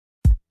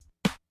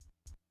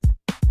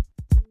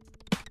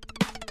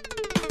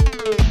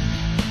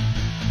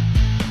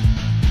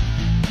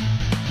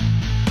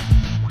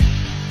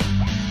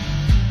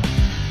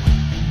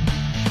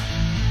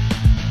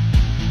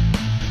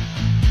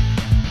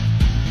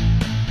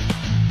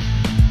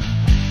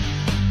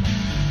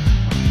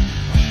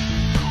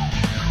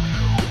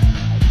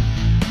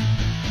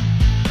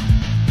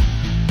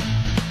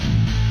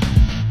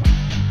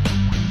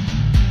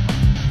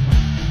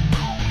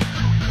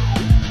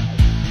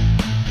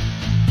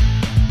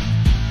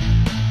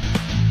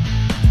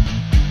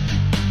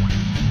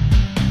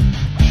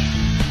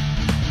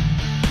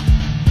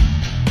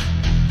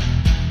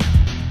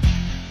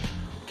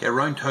Okay,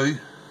 round two.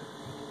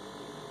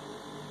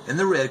 In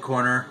the red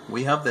corner,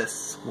 we have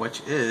this,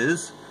 which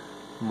is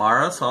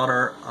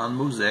Otter and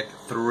Mosiac,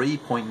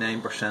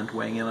 3.9%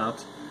 weighing in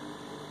at.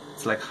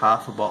 It's like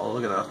half a bottle,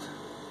 look at that.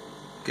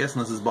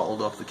 Guessing this is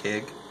bottled off the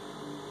keg.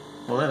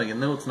 Well then again,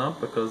 no it's not,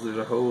 because there's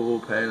a whole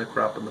pile of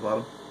crap in the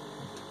bottom.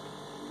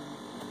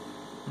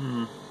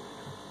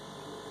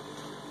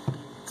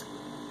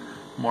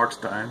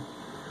 Marked down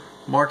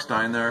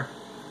there.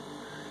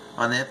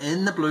 And then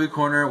in the blue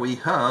corner we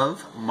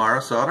have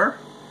Otter,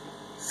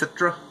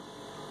 Citra,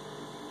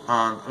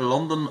 and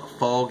London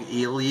Fog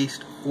Ale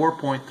Yeast,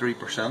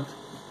 4.3%.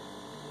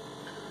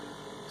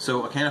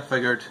 So I kind of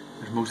figured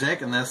there's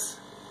Mosiac in this,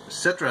 there's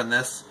Citra in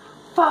this.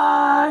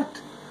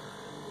 Fight!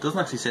 Doesn't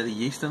actually say the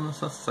yeast in this.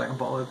 That's the second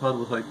bottle I've had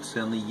without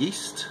saying the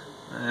yeast.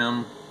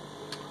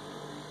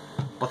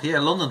 But yeah,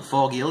 London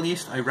Fog Ale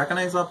Yeast, I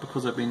recognise that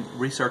because I've been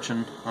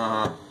researching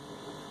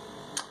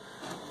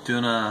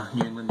doing a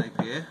New England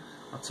IPA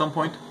at some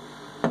point,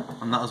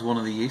 and that is one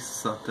of the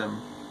yeasts that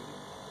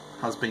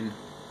has been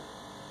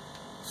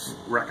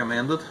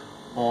recommended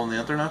on the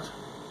internet.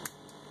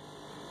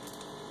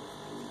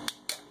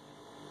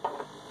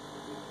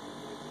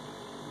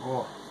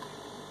 Oh,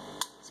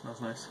 it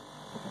smells nice.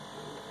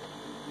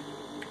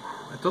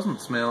 It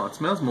doesn't smell, it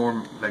smells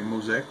more like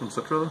Mosiac than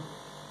Citra though.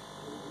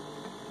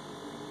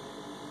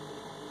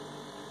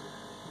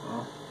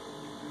 Well,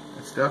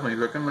 it's definitely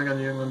looking like a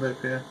New England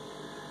IPA.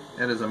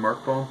 It is a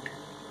Merc bomb.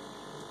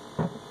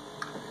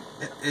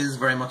 It is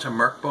very much a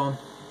Merc bomb.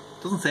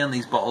 It doesn't say on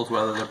these bottles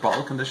whether they're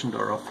bottle conditioned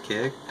or off the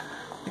keg.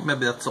 I think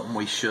maybe that's something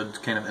we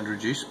should kind of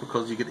introduce,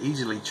 because you could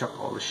easily chuck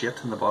all the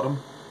shit in the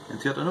bottom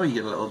into it. I know you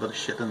get a little bit of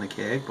shit in the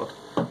keg, but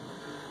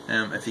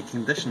if you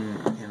condition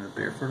the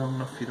beer for long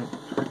enough, you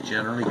don't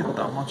generally get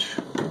that much.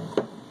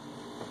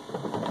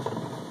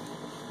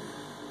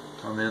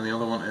 And then the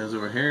other one is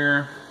over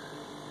here.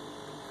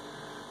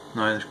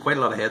 Now there's quite a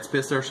lot of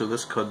headspace there, so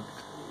this could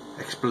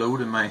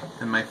explode in my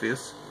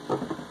face.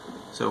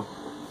 So,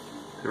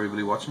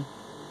 everybody watching.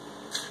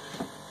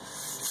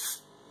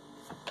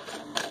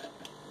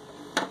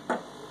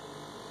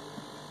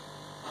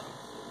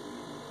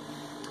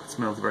 It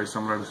smells very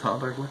similar to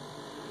that actually.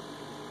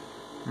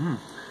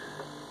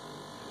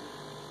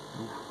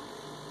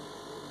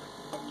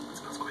 It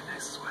smells quite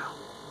nice as well.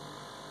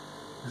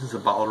 This is a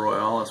Battle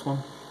Royale, this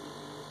one.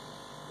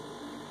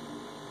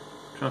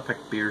 I'm trying to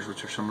pick beers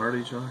which are similar to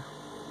each other.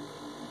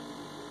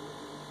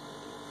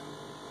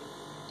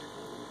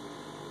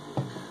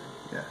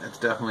 Yeah, it's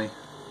definitely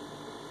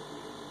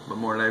a bit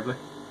more lively.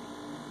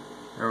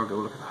 There we go,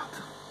 look at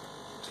that.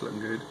 It's looking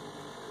good.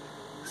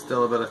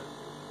 Still a bit of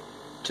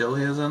chill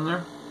haze in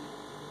there.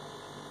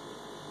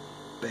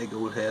 Big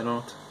old head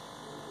on it.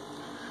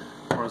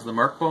 Whereas the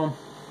Merc bomb,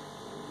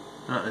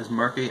 that is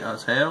murky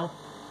as hell.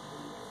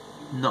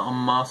 Not a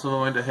massive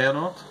amount of head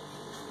on it.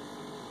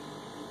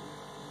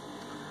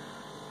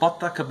 But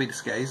that could be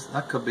disguised.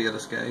 That could be a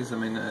disguise. I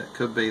mean, it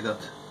could be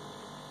that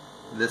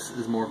this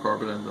is more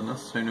carbonated than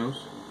this, who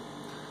knows.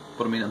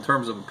 But I mean, in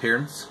terms of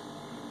appearance,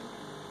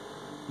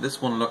 this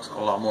one looks a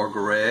lot more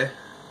grey.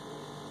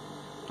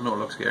 I know it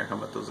looks here,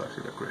 but it does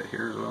actually look grey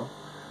here as well.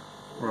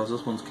 Whereas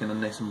this one's kind of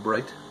nice and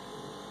bright.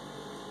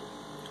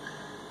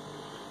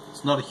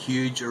 It's not a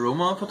huge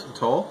aroma of it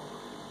at all,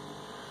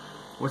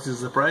 which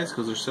is a surprise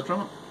because there's Citra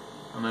in it,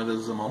 and it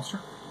is a monster.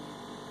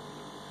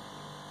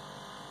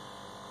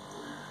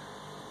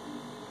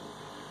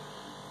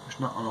 There's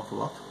not an awful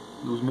lot.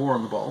 There was more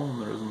on the bottle than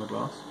there is in the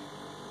glass.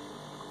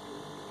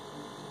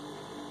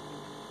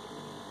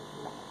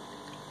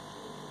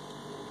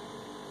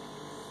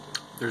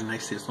 There's a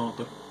nice taste on it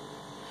though.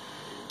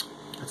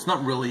 It's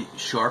not really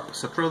sharp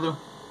Citra though.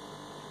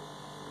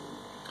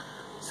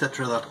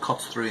 Citra that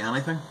cuts through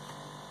anything.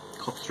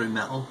 Cuts through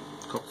metal,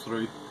 cuts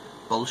through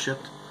bullshit,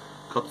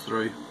 cuts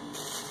through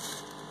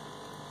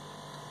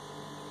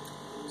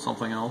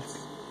something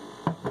else.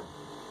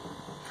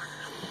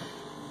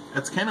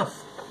 It's kind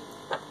of,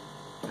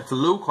 it's a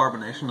low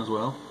carbonation as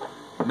well.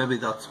 Maybe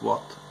that's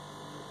what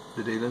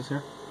the deal is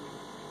here.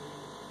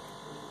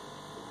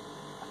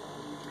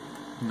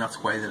 And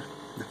that's why the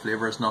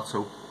flavour is not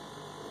so,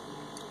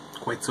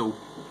 quite so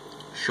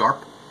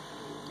sharp.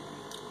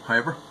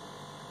 However,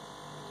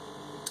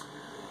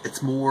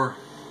 it's more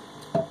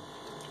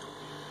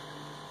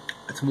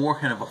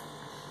kind of a,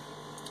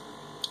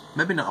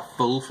 maybe not a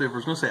full flavour, I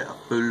was going to say a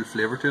full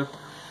flavour to it,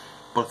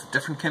 but it's a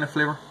different kind of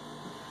flavour.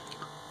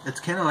 It's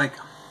kind of like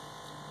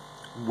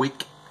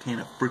weak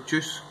kind of fruit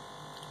juice,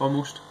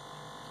 almost.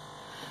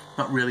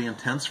 Not really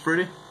intense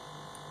fruity,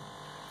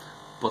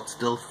 but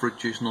still fruit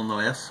juice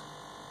nonetheless.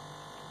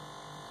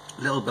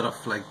 A little bit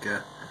of like,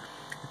 it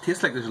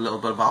tastes like there's a little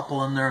bit of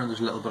apple in there, and there's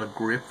a little bit of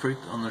grapefruit,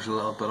 and there's a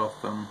little bit of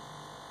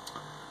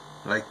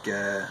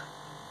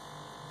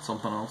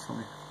something else.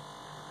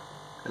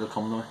 It'll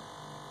come to me.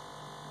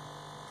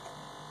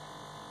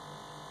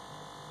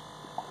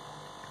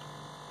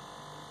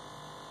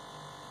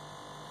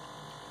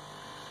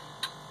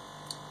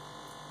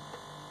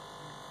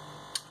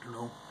 I don't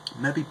know,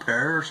 maybe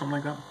pear or something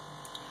like that.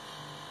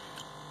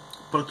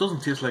 But it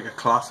doesn't taste like a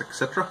classic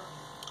Citra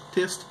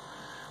taste,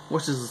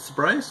 which is a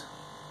surprise.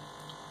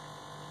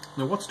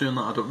 Now what's doing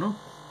that I don't know.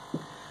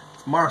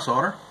 It's Maris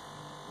Otter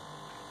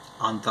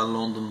and the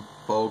London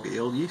Fog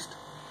Ale yeast.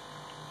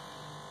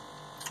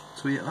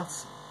 So yeah,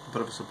 that's a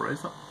bit of a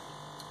surprise that.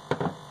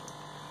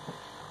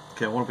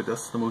 Okay, what about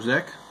this? The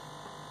Mosiac.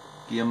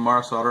 Again,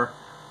 Maris Otter.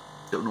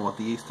 Don't know what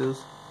the yeast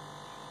is.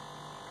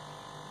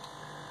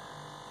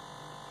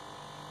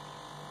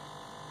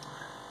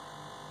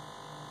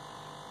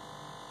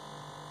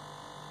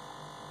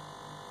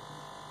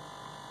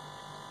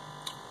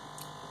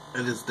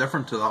 It is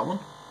different to that one.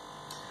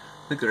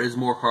 I think there is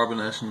more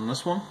carbonation in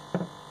this one,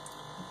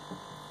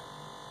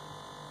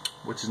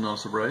 which is not a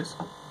surprise.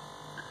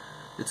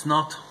 It's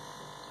not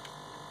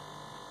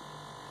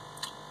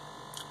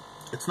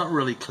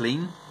really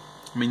clean.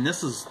 I mean,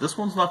 this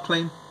one's not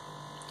clean,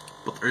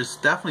 but there's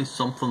definitely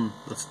something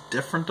that's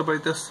different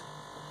about this.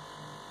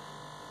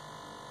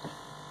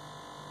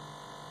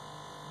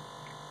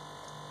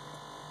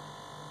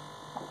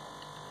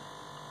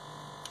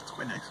 It's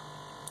quite nice.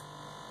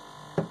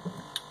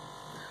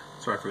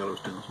 Sorry, I forgot I was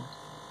doing this one.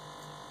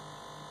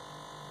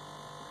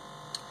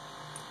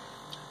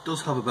 It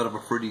does have a bit of a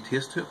fruity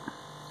taste to it.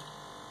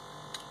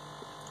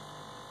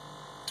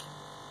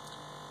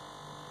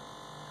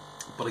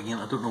 But again,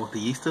 I don't know what the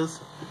yeast is.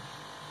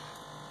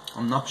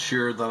 I'm not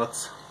sure that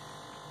it's...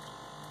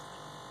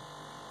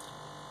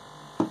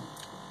 I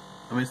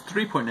mean, it's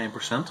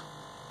 3.9%.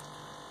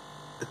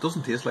 It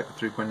doesn't taste like a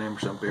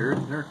 3.9% beer.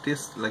 It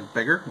tastes like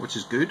bigger, which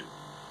is good.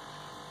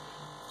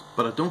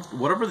 But I don't...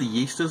 Whatever the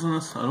yeast is in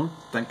this, I don't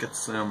think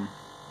it's... I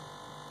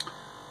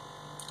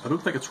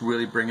don't think it's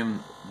really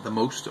bringing the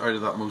most out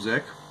of that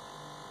Mosiac.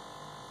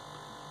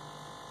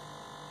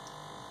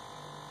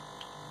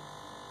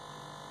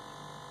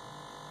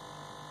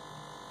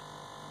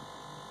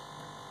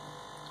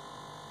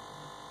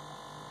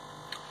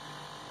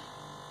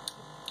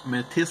 I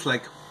mean, it tastes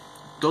like, it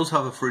does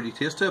have a fruity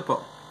taste to it,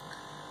 but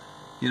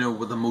you know,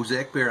 with the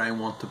Mosiac beer, I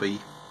want to be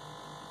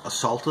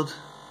assaulted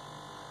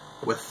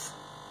with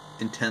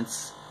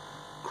intense,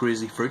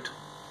 crazy fruit.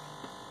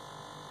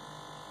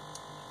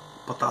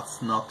 But that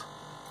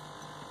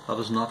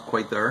is not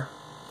quite there.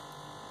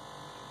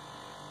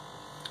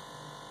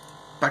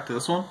 Back to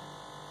this one,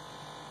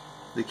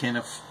 the kind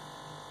of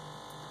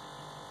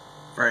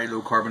very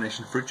low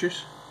carbonation fruit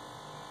juice.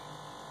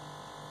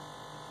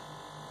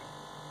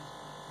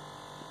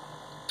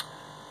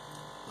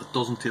 It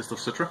doesn't taste of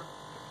Citra.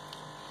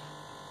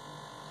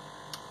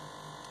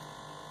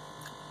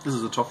 This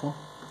is a tough one.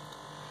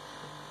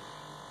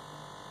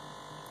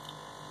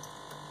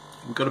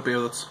 We've got a beer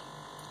that's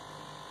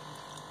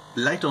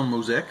light on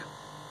Mosiac,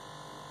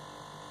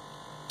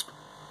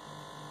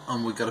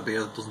 and we've got a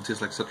beer that doesn't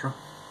taste like Citra.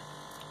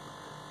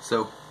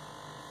 So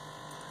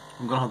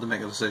I'm gonna have to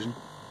make a decision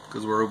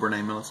because we're over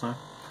 9 minutes now.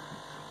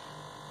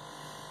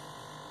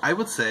 I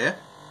would say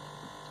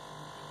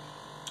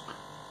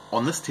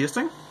on this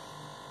tasting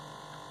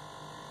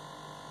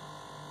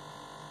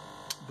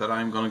that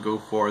I'm gonna go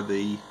for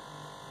the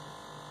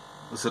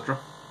Citra.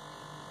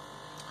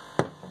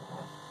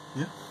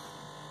 Yeah,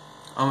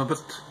 I'm a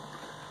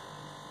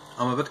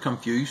bit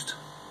confused.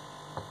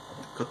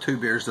 Got two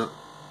beers that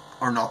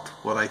are not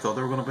what I thought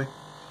they were going to be,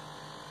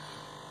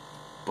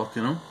 but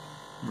you know,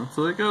 that's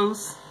how it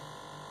goes.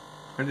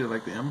 How do you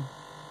like them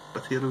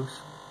potatoes?